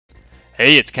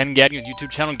Hey, it's Ken Gadding with YouTube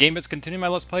channel GameBits, continuing my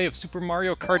Let's Play of Super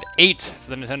Mario Kart 8 for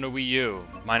the Nintendo Wii U.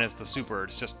 Minus the Super,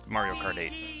 it's just Mario Kart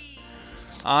 8.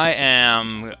 I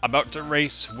am about to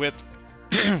race with,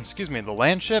 excuse me, the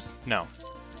land ship? No.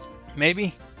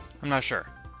 Maybe? I'm not sure.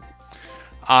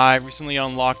 I recently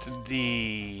unlocked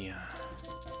this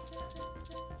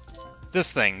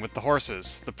thing with the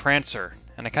horses, the Prancer,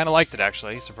 and I kind of liked it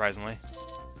actually, surprisingly.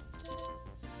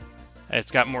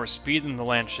 It's got more speed than the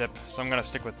land ship, so I'm going to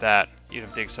stick with that, even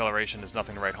if the acceleration is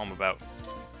nothing to write home about.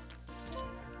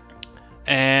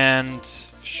 And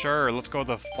sure, let's go with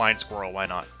the Flying Squirrel, why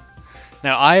not?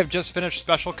 Now, I have just finished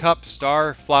Special Cup,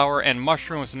 Star, Flower, and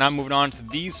Mushroom, so now I'm moving on to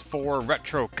these 4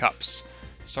 Retro Cups,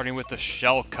 starting with the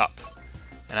Shell Cup.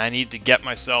 And I need to get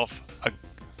myself a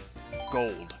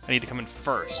gold. I need to come in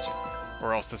first,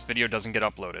 or else this video doesn't get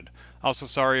uploaded. Also,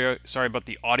 sorry about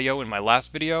the audio in my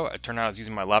last video. It turned out I was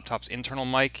using my laptop's internal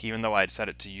mic, even though I had set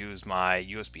it to use my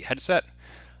USB headset.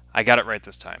 I got it right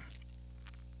this time.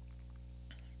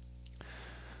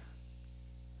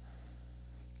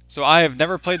 So I have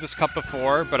never played this cup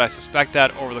before, but I suspect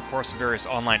that over the course of various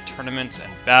online tournaments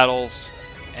and battles,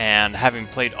 and having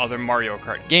played other Mario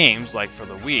Kart games, like for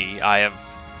the Wii, I have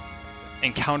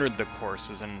encountered the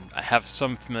courses and I have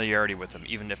some familiarity with them,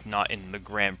 even if not in the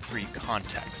Grand Prix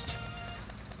context.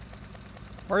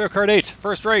 Mario Kart 8,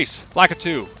 first race,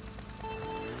 Lakitu.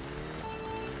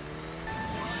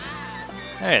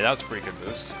 Hey, that was a pretty good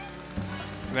boost.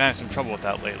 I've been having some trouble with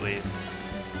that lately.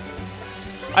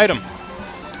 Item.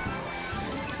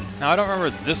 Now, I don't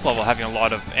remember this level having a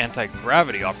lot of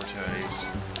anti-gravity opportunities.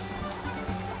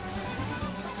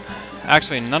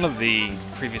 Actually, none of the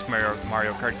previous Mario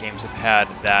Kart games have had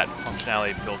that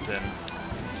functionality built in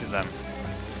to them.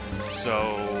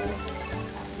 So,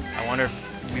 I wonder if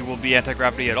we will be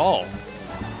anti-gravity at all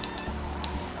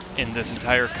in this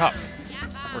entire cup,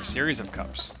 or series of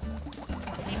cups.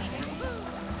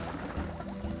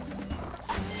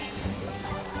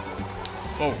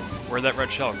 Whoa, where'd that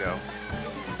red shell go?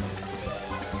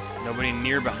 Nobody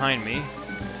near behind me.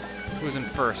 Who's in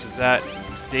first? Is that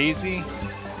Daisy?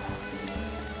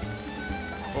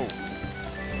 Oh.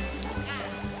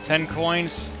 10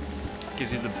 coins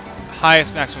gives you the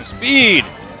highest maximum speed!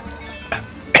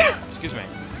 Excuse me.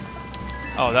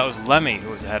 Oh, that was Lemmy who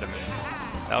was ahead of me.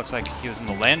 That looks like he was in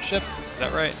the land ship? Is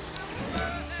that right?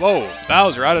 Whoa!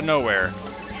 Bowser out of nowhere.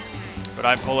 But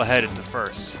I pull ahead into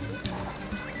first.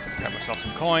 Got myself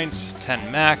some coins.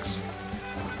 10 max.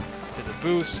 Did the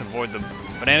boost. Avoid the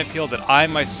banana peel that I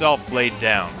myself laid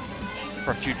down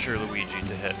for future Luigi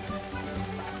to hit.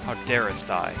 How darest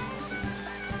I?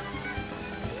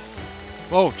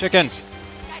 Whoa, chickens!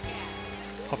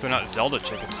 Hope they're not Zelda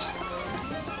chickens.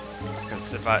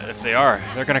 Because if they are,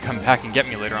 they're gonna come back and get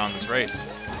me later on in this race.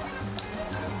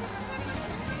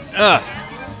 Ugh!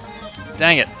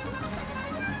 Dang it!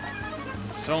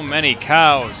 So many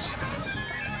cows!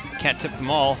 Can't tip them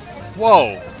all.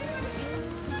 Whoa!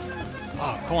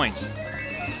 Oh, coins.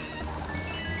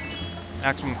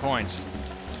 Maximum coins.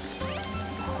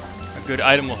 A good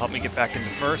item will help me get back into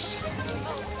first.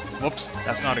 Whoops,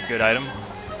 that's not a good item.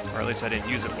 Or at least I didn't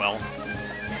use it well.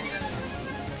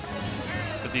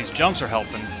 But these jumps are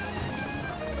helping.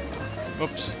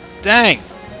 Whoops. Dang!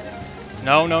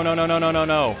 No, no, no, no, no, no, no,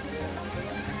 no.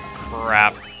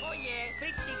 Crap.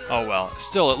 Oh well.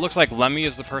 Still, it looks like Lemmy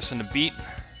is the person to beat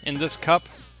in this cup.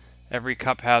 Every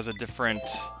cup has a different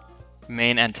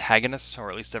main antagonist, or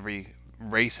at least every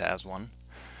race has one.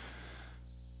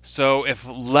 So if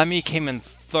Lemmy came in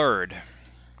third,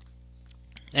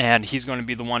 and he's going to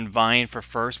be the one vying for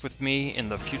first with me in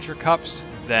the future cups,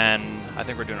 then I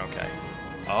think we're doing okay.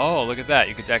 Oh, look at that.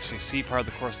 You could actually see part of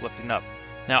the course lifting up.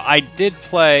 Now, I did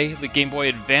play the Game Boy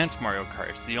Advance Mario Kart.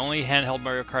 It's the only handheld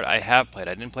Mario Kart I have played.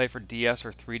 I didn't play it for DS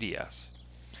or 3DS.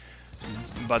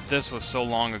 But this was so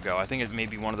long ago. I think it may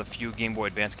be one of the few Game Boy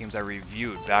Advance games I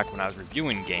reviewed back when I was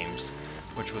reviewing games,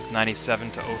 which was 97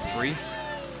 to 03.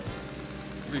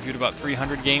 Reviewed about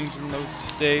 300 games in those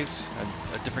days.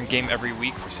 A different game every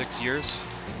week for 6 years.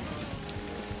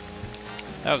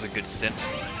 That was a good stint.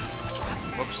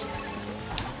 Whoops.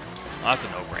 Oh, that's a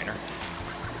no-brainer.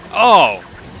 Oh!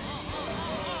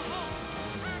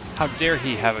 How dare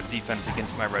he have a defense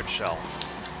against my red shell.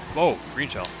 Whoa, green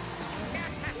shell.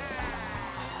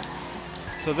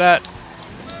 So that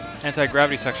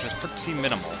anti-gravity section is pretty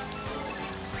minimal.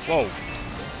 Whoa.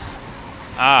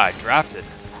 Ah, I drafted.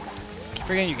 I keep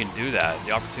forgetting you can do that.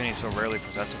 The opportunity so rarely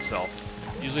presents itself.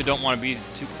 Usually don't want to be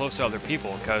too close to other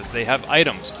people because they have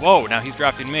items. Whoa, now he's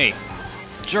drafting me.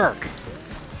 Jerk.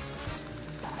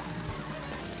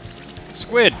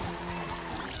 Squid.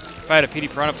 If I had a PD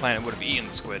Piranha plant, it would have eaten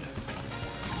the squid.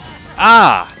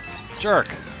 Ah!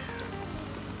 Jerk.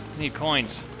 Need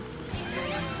coins.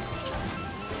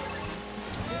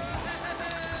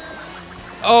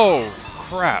 Oh,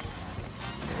 crap.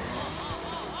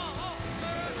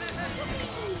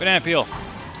 Banana peel.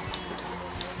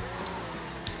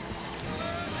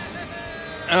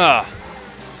 Ugh.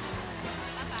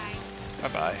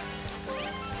 Bye-bye.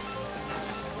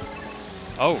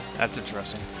 Oh, that's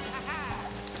interesting.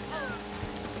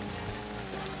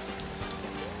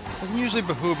 Doesn't usually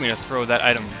behoove me to throw that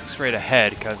item straight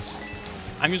ahead, because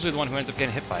I'm usually the one who ends up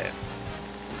getting hit by it.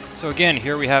 So again,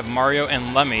 here we have Mario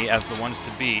and Lemmy as the ones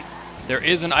to beat. There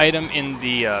is an item in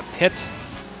the pit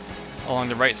along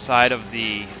the right side of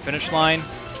the finish line,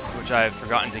 which I've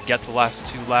forgotten to get the last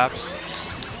 2 laps.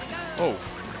 Oh.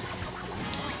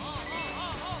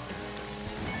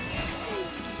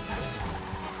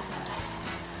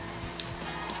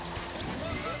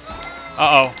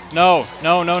 Uh-oh. No,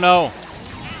 no, no, no.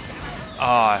 Oh,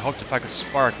 I hoped if I could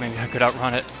spark, maybe I could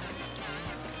outrun it.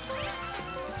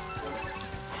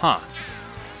 Huh.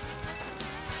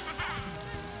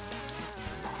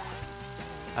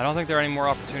 I don't think there are any more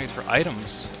opportunities for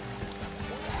items.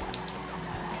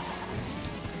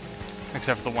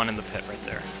 Except for the one in the pit right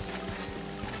there.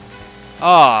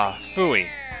 Ah, phooey.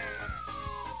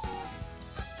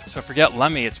 So forget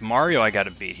Lemmy, it's Mario I gotta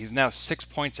beat. He's now 6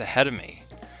 points ahead of me.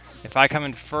 If I come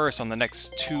in first on the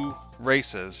next 2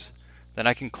 races, then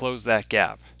I can close that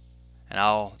gap. And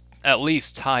I'll at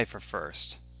least tie for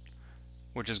first,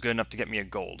 which is good enough to get me a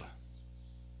gold.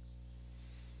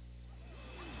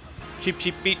 Cheep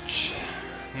Cheep Beach.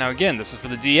 Now again, this is for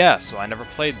the DS, so I never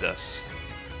played this.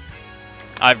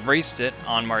 I've raced it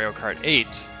on Mario Kart 8,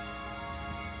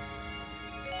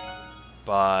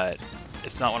 but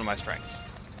it's not one of my strengths.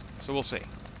 So we'll see.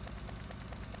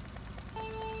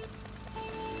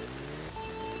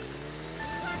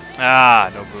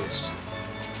 Ah, no boost.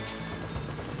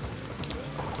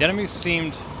 The enemies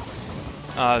seemed...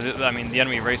 I mean, the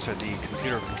enemy racer, the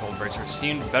computer-controlled racer,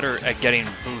 seemed better at getting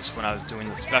boost when I was doing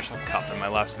the special cup in my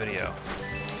last video.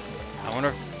 I wonder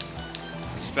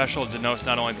if the special denotes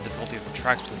not only the difficulty of the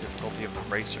tracks, but the difficulty of the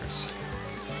racers.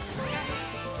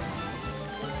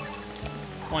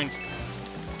 Coins.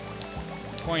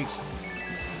 Coins.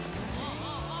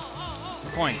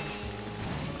 Coin.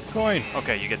 Coin!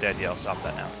 Okay, you get the idea. I'll stop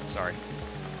that now. Sorry.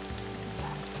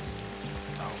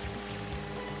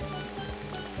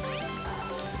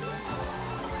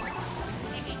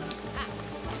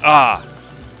 Ah!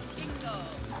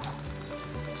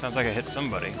 Sounds like I hit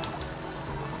somebody.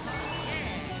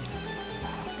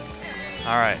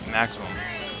 Alright, maximum.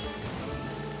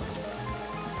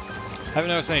 Haven't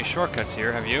noticed any shortcuts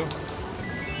here, have you?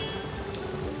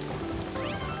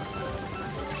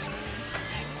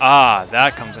 Ah,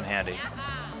 that comes in handy.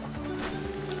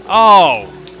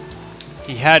 Oh!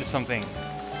 He had something.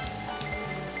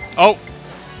 Oh!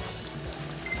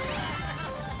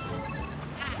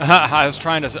 I was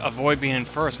trying to avoid being in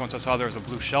first once I saw there was a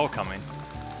blue shell coming.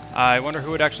 I wonder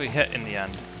who would actually hit in the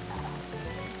end.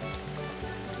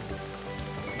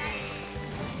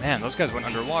 Man, those guys went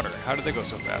underwater. How did they go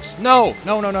so fast? No!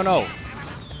 No, no, no, no!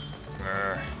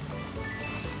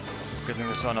 Good thing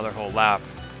they saw another whole lap.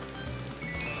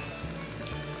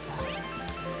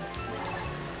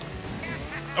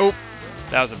 Oh!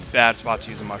 That was a bad spot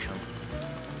to use a mushroom.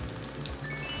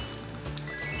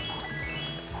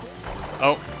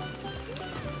 Oh.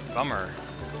 Bummer.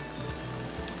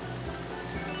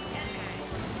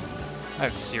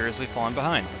 I've seriously fallen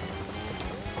behind.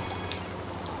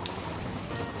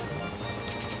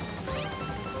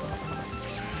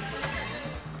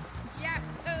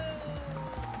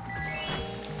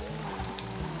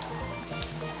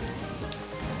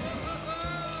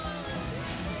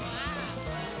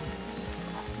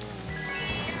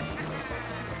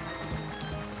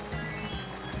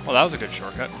 Well, that was a good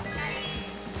shortcut.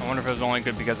 I wonder if it was only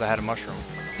good because I had a mushroom.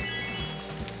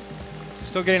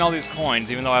 Still getting all these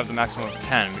coins, even though I have the maximum of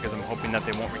 10, because I'm hoping that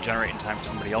they won't regenerate in time for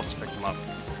somebody else to pick them up.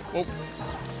 Whoa.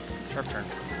 Sharp turn.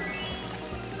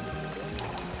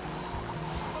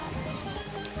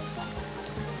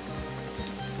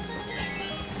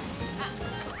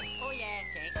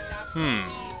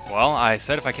 Well, I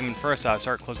said if I came in first, I would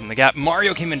start closing the gap.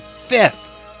 Mario came in 5th!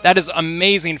 That is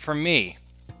amazing for me!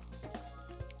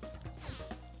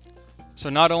 So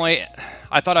not only...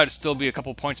 I thought I'd still be a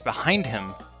couple points behind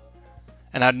him,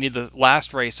 and I'd need the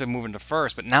last race to move into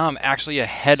first, but now I'm actually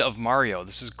ahead of Mario.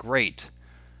 This is great.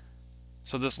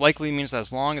 So this likely means that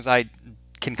as long as I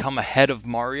can come ahead of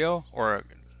Mario, or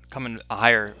come in a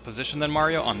higher position than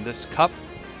Mario on this cup,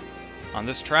 on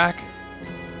this track,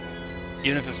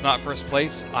 even if it's not first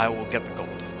place, I will get the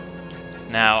gold.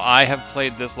 Now, I have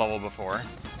played this level before.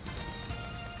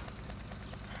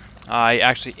 I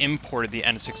actually imported the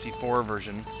N64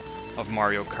 version of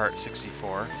Mario Kart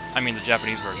 64. I mean the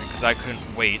Japanese version, because I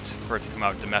couldn't wait for it to come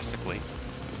out domestically.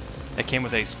 It came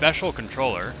with a special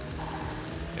controller.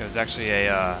 It was actually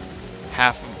a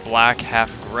half black, half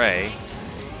gray.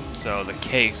 So the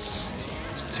case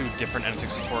was two different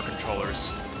N64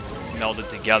 controllers melded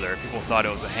together. People thought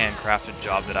it was a handcrafted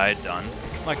job that I had done.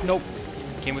 I'm like, nope.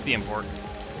 It came with the import.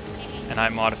 And I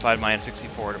modified my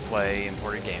N64 to play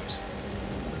imported games.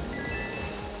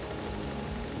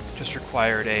 Just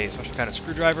required a special kind of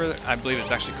screwdriver. I believe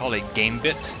it's actually called a game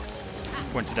bit,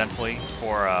 coincidentally,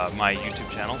 for my YouTube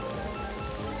channel.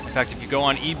 In fact, if you go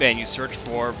on eBay and you search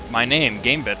for my name,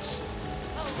 Game Bits,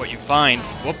 what you find,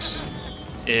 whoops,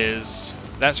 is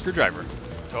that screwdriver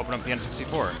to open up the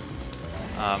N64.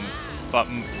 But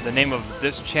the name of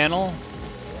this channel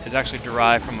is actually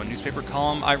derived from a newspaper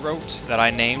column I wrote that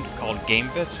I named called Game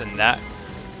Bits, and that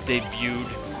debuted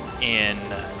in,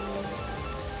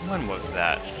 when was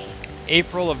that?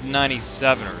 April of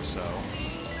 97 or so.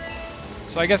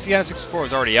 So I guess the N64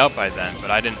 was already out by then,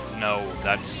 but I didn't know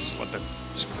that's what the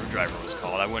screwdriver was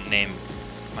called. I wouldn't name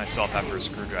myself after a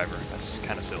screwdriver. That's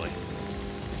kind of silly.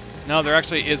 No, there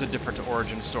actually is a different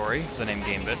origin story for the name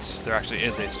Game Bits. There actually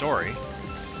is a story.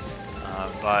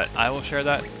 But I will share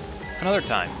that another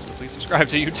time. So please subscribe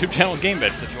to YouTube channel Game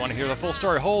Bits if you want to hear the full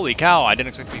story. Holy cow, I didn't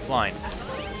expect to be flying.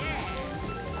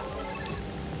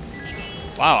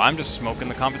 Wow, I'm just smoking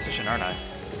the competition, aren't I?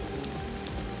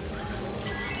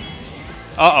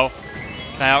 Uh-oh.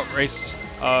 Can I outrace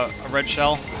a red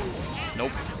shell?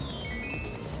 Nope.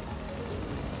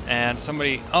 And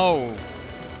somebody... Oh!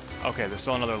 Okay, there's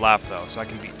still another lap, though, so I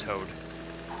can beat Toad.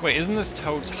 Wait, isn't this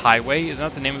Toad's Highway? Isn't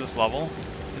that the name of this level?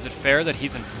 Is it fair that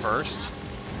he's in first?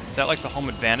 Is that like the home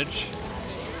advantage?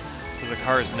 So the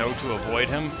cars know to avoid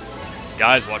him?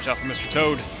 Guys, watch out for Mr.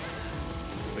 Toad.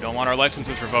 We don't want our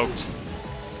licenses revoked.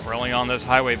 We're only on this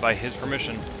highway by his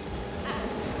permission.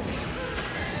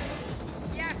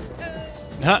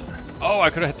 Oh,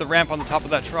 I could have hit the ramp on the top of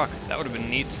that truck. That would have been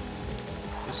neat.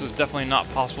 This was definitely not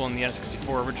possible in the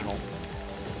N64 original.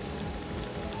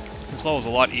 This level is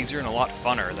a lot easier and a lot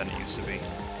funner than it used to be.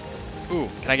 Ooh,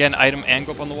 can I get an item and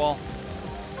go up on the wall?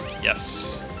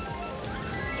 Yes.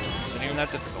 Isn't even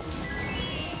that difficult.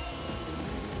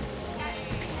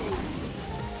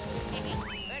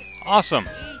 Awesome!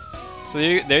 So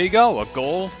there you go, a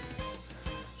goal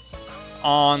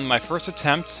on my first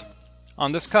attempt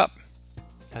on this cup.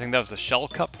 I think that was the Shell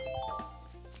Cup.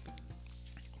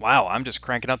 Wow, I'm just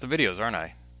cranking out the videos, aren't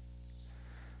I?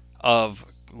 Of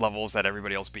levels that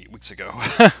everybody else beat weeks ago.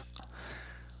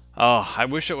 Oh, I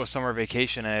wish it was summer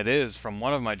vacation, and it is from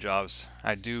one of my jobs.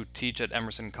 I do teach at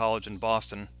Emerson College in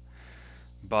Boston,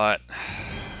 but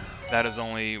that is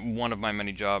only one of my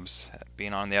many jobs,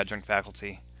 being on the adjunct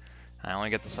faculty. I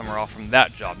only get the summer off from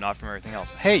that job, not from everything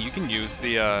else. Hey, you can use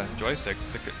the joystick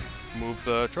to move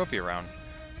the trophy around.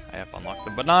 I have unlocked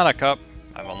the Banana Cup.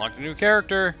 I've unlocked a new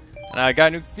character. And I got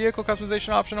a new vehicle customization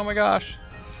option. Oh my gosh.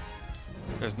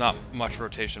 There's not much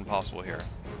rotation possible here.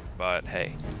 But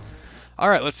hey.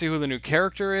 Alright, let's see who the new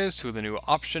character is, who the new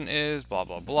option is, blah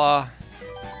blah blah.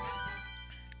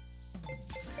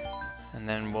 And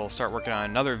then we'll start working on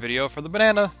another video for the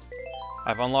banana.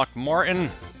 I've unlocked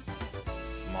Martin.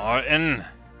 Martin!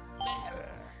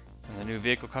 And the new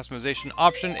vehicle customization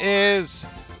option is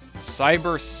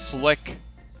Cyber Slick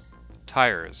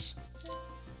Tires.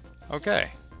 Okay.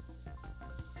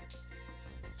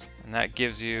 And that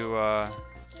gives you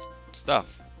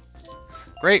stuff.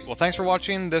 Great, well thanks for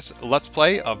watching this Let's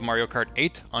Play of Mario Kart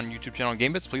 8 on YouTube channel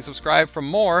GameBits. Please subscribe for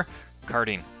more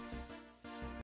karting.